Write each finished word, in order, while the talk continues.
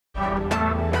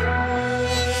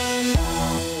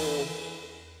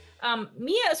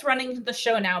Mia is running the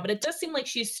show now, but it does seem like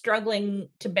she's struggling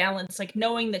to balance, like,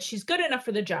 knowing that she's good enough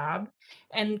for the job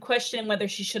and questioning whether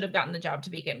she should have gotten the job to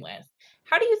begin with.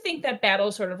 How do you think that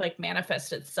battle sort of like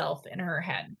manifests itself in her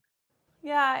head?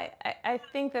 Yeah, I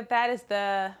think that that is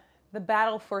the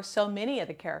battle for so many of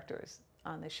the characters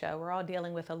on the show. We're all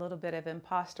dealing with a little bit of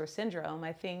imposter syndrome.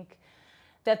 I think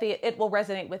that it will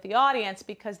resonate with the audience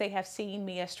because they have seen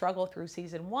Mia struggle through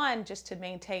season one just to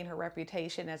maintain her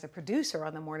reputation as a producer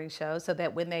on the morning show, so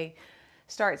that when they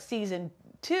start season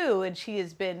two and she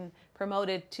has been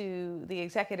promoted to the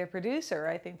executive producer,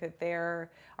 I think that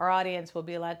our audience will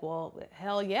be like, well,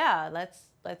 hell yeah, let's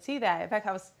see that. In fact,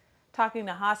 I was talking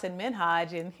to Hassan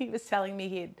Minhaj, and he was telling me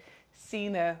he had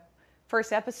seen the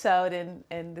first episode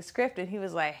and the script, and he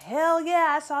was like, hell yeah,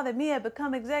 I saw that Mia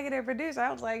become executive producer.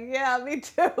 I was like, yeah, me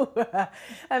too.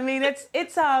 I mean,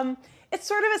 it's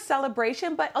sort of a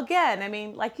celebration, but again, I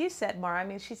mean, like you said, Mara, I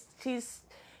mean, she's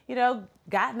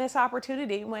gotten this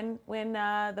opportunity when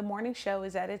the morning show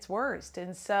is at its worst,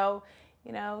 and so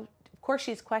of course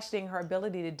she's questioning her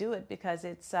ability to do it, because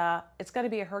it's going to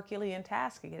be a Herculean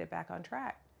task to get it back on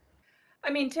track. I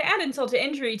mean, to add insult to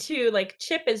injury too, like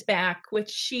Chip is back, which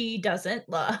she doesn't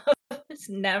love. Has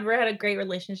never had a great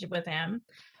relationship with him.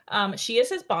 She is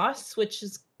his boss, which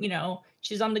is,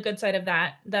 she's on the good side of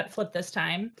that flip this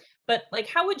time. But like,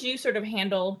 how would you sort of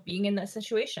handle being in that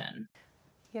situation?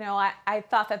 I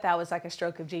thought that that was like a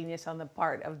stroke of genius on the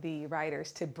part of the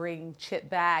writers to bring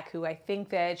Chip back, who I think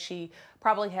that she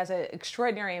probably has an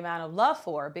extraordinary amount of love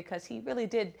for, because he really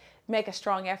did make a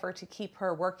strong effort to keep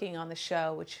her working on the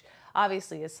show, which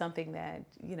obviously is something that,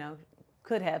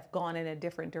 could have gone in a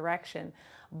different direction.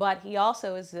 But he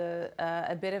also is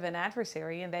a bit of an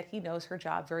adversary in that he knows her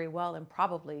job very well and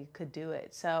probably could do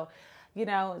it. So,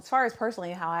 as far as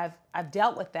personally how I've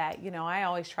dealt with that, I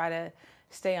always try to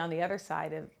stay on the other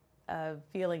side of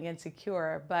feeling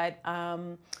insecure. But I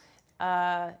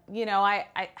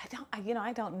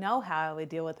don't know how I would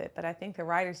deal with it. But I think the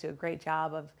writers do a great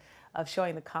job of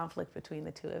showing the conflict between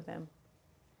the two of them.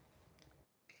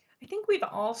 I think we've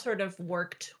all sort of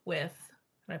worked with,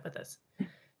 how do I put this?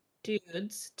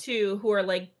 Dudes too, who are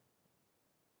like,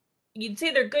 you'd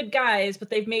say they're good guys, but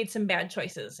they've made some bad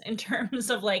choices in terms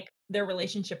of like their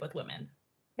relationship with women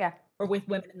Yeah, or with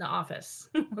women in the office.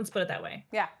 Let's put it that way.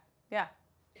 yeah, yeah.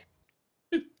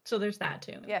 So there's that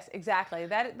too. Yes, exactly.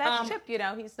 That's Um, Chip.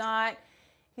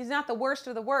 He's not the worst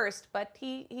of the worst, but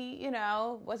he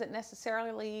wasn't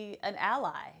necessarily an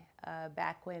ally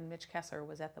back when Mitch Kessler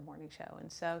was at the morning show,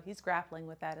 and so he's grappling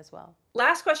with that as well.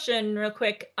 Last question, real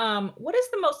quick. What is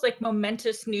the most like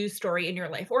momentous news story in your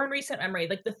life or in recent memory?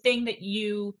 Like the thing that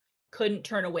you couldn't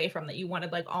turn away from, that you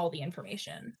wanted like all the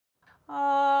information.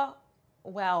 Uh,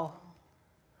 well,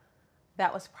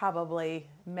 that was probably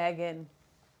Meghan,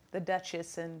 the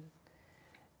Duchess, and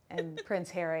Prince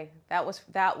Harry. That was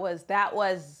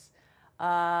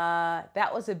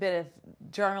a bit of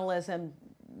journalism,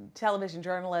 television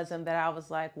journalism, that I was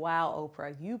like, wow,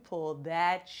 Oprah, you pulled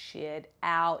that shit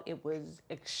out. It was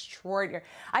extraordinary.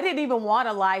 I didn't even want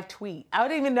to live tweet. I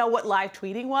didn't even know what live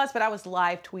tweeting was, but I was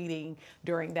live tweeting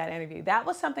during that interview. That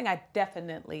was something I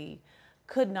definitely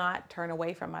could not turn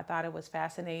away from. I thought it was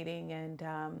fascinating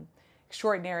and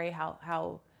extraordinary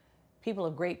how people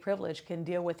of great privilege can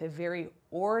deal with a very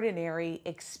ordinary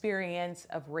experience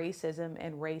of racism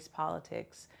and race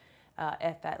politics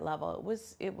at that level.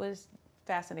 It was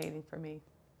fascinating for me.